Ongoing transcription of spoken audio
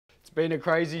been a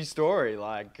crazy story.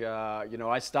 Like, you know,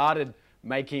 I started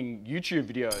making YouTube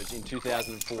videos in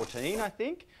 2014, I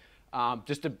think,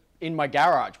 in my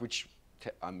garage, which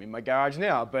I'm in my garage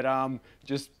now, but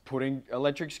just putting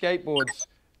electric skateboards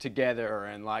together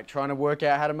and like trying to work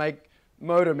out how to make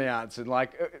motor mounts and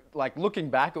like looking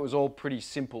back, it was all pretty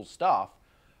simple stuff.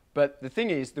 But the thing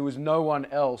is, there was no one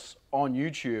else on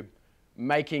YouTube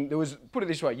put it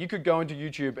this way, you could go into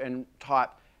YouTube and type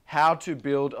how to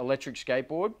build electric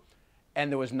skateboard, and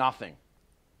there was nothing.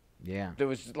 Yeah. There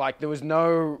was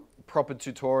no proper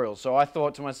tutorial. So I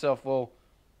thought to myself, well,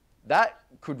 that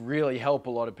could really help a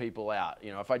lot of people out.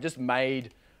 You know, if I just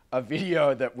made a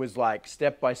video that was like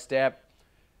step by step,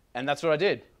 and that's what I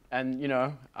did. And, you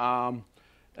know,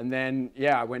 and then,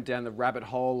 yeah, I went down the rabbit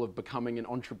hole of becoming an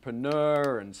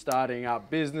entrepreneur and starting up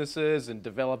businesses and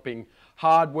developing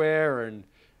hardware.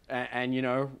 And you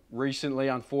know, recently,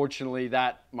 unfortunately,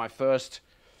 my first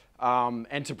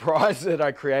enterprise that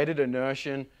I created,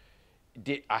 Enertion,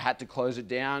 I had to close it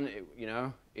down. You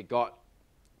know, it got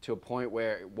to a point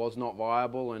where it was not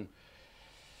viable.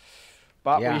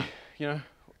 But yeah.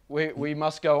 we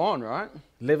must go on, right?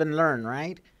 Live and learn,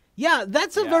 right? Yeah,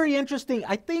 that's a very interesting,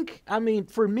 I mean,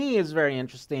 for me, it's very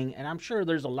interesting, and I'm sure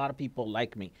there's a lot of people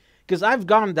like me, because I've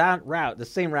gone that route, the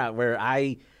same route, where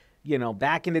you know,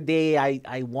 back in the day,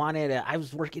 I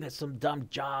was working at some dumb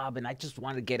job, and I just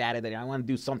wanted to get out of there. I want to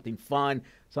do something fun,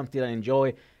 something I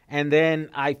enjoy, and then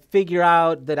I figure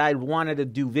out that I wanted to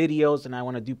do videos, and I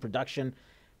want to do production,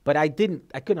 but I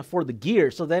couldn't afford the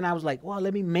gear, so then I was like, well,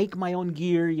 let me make my own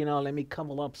gear, you know, let me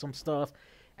couple up some stuff.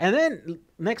 And then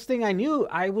next thing I knew,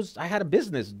 I had a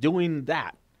business doing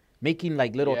that, making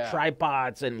like little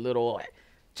tripods and little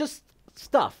just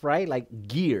stuff, right? Like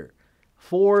gear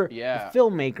for the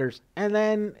filmmakers. And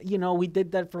then, you know, we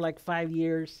did that for like 5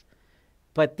 years.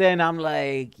 But then I'm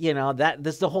like, you know,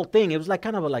 that's the whole thing. It was like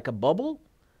kind of like a bubble,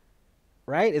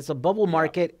 right? It's a bubble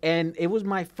market. And it was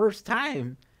my first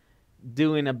time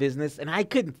doing a business, and I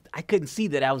couldn't see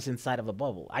that I was inside of a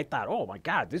bubble. I thought, oh my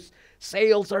God, this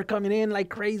sales are coming in like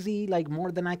crazy, like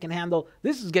more than I can handle.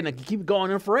 This is gonna keep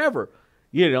going on forever,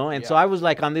 you know. And so I was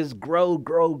like on this grow,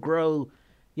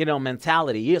 you know,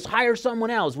 mentality. Just hire someone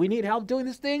else. We need help doing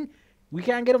this thing. We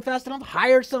can't get them fast enough.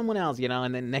 Hire someone else, you know.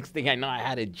 And then next thing I know, I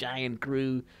had a giant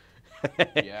crew.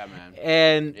 Yeah, man.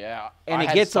 And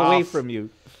it gets away from you.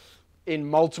 In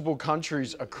multiple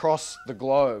countries across the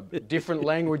globe, different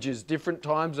languages, different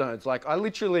time zones. Like I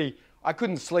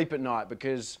couldn't sleep at night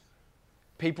because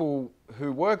people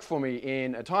who work for me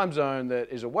in a time zone that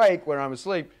is awake when I'm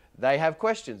asleep, they have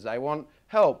questions, they want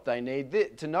help, they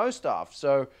need to know stuff.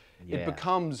 So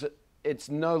it's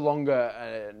no longer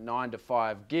a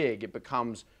 9-to-5 gig, it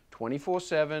becomes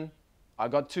 24/7. I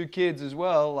got 2 kids as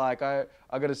well. Like I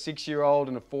got a 6-year-old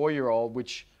and a 4-year-old,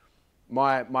 which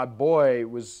my boy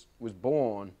was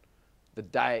born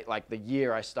the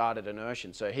year I started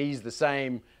Enertion. So he's the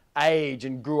same age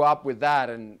and grew up with that.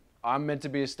 And I'm meant to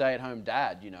be a stay-at-home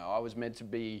dad. You know, I was meant to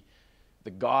be the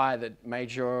guy that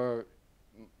made sure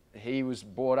he was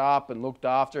brought up and looked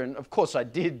after. And of course I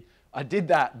did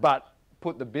that, but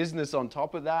put the business on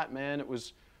top of that, man, it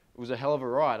was a hell of a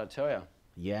ride, I tell you.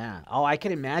 Yeah. Oh, I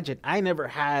can imagine. I never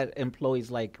had employees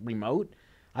like remote.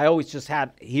 I always just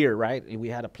had here, right? We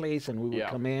had a place and we would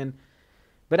come in.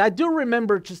 But I do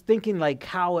remember just thinking like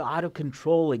how out of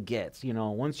control it gets, you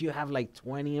know, once you have like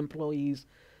 20 employees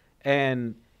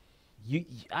and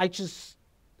I just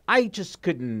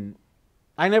couldn't,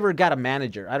 I never got a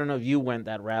manager. I don't know if you went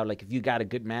that route, like if you got a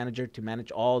good manager to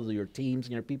manage all your teams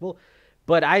and your people,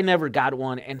 but I never got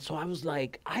one. And so I was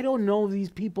like, I don't know these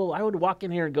people. I would walk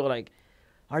in here and go like,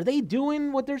 are they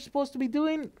doing what they're supposed to be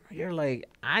doing? You're like,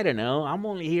 I don't know. I'm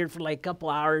only here for like a couple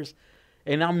hours,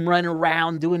 and I'm running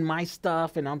around doing my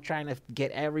stuff, and I'm trying to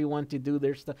get everyone to do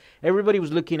their stuff. Everybody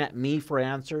was looking at me for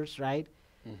answers, right?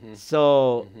 Mm-hmm.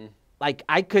 So, like,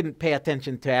 I couldn't pay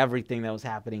attention to everything that was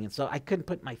happening, and so I couldn't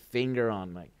put my finger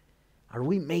on, like, are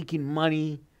we making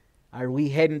money? Are we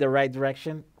heading the right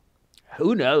direction?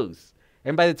 Who knows?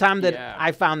 And by the time that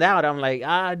I found out, I'm like,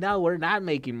 no, we're not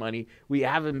making money. We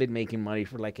haven't been making money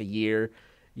for like a year,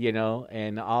 you know,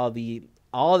 and all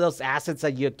those assets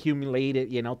that you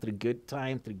accumulated, you know, through good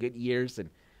times, through good years and,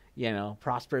 you know,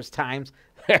 prosperous times,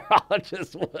 they're all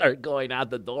just are going out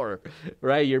the door,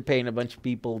 right? You're paying a bunch of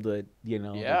people that, you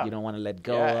know, that you don't want to let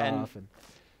go of. And,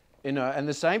 you know, and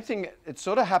the same thing, it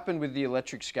sort of happened with the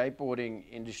electric skateboarding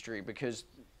industry because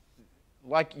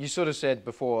like you sort of said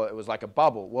before, it was like a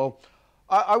bubble. Well,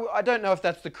 I don't know if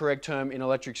that's the correct term in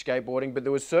electric skateboarding, but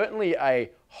there was certainly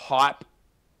a hype,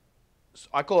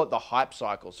 I call it the hype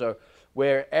cycle. So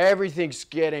where everything's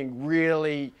getting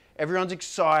really everyone's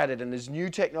excited and there's new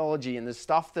technology and there's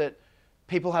stuff that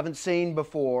people haven't seen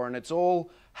before and it's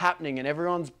all happening and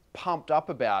everyone's pumped up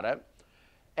about it.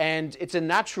 And it's a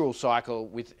natural cycle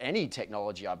with any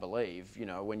technology, I believe. You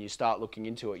know, when you start looking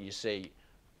into it, you see,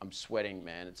 I'm sweating,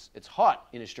 man. It's hot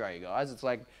in Australia, guys. It's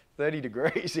like 30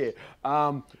 degrees here.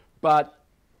 But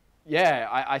yeah,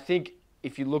 I think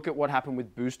if you look at what happened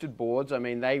with boosted boards, I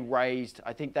mean, I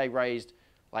think they raised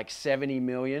like 70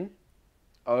 million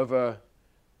over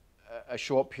a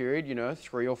short period, you know,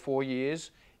 3 or 4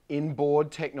 years.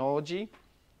 Inboard technology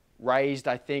raised,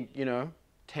 I think, you know,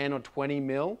 10 or 20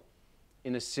 mil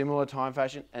in a similar time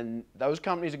fashion, and those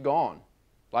companies are gone.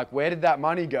 Like, where did that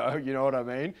money go? You know what I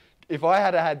mean? If I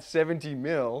had 70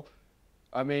 mil,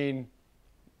 I mean,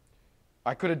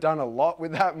 I could have done a lot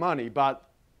with that money, but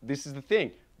this is the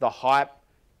thing. The hype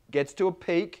gets to a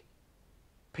peak.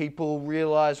 People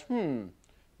realize,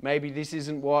 maybe this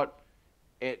isn't what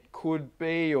it could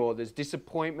be, or there's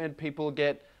disappointment. People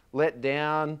get let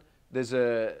down. There's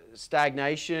a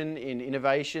stagnation in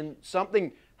innovation.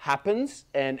 Something happens,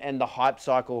 and the hype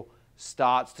cycle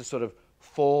starts to sort of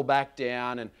fall back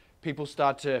down, and people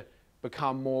start to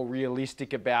become more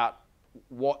realistic about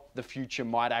what the future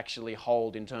might actually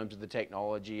hold in terms of the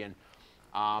technology. And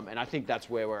I think that's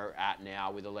where we're at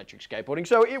now with electric skateboarding.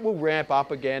 So it will ramp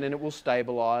up again and it will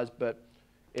stabilize, but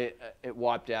it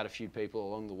wiped out a few people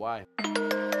along the way.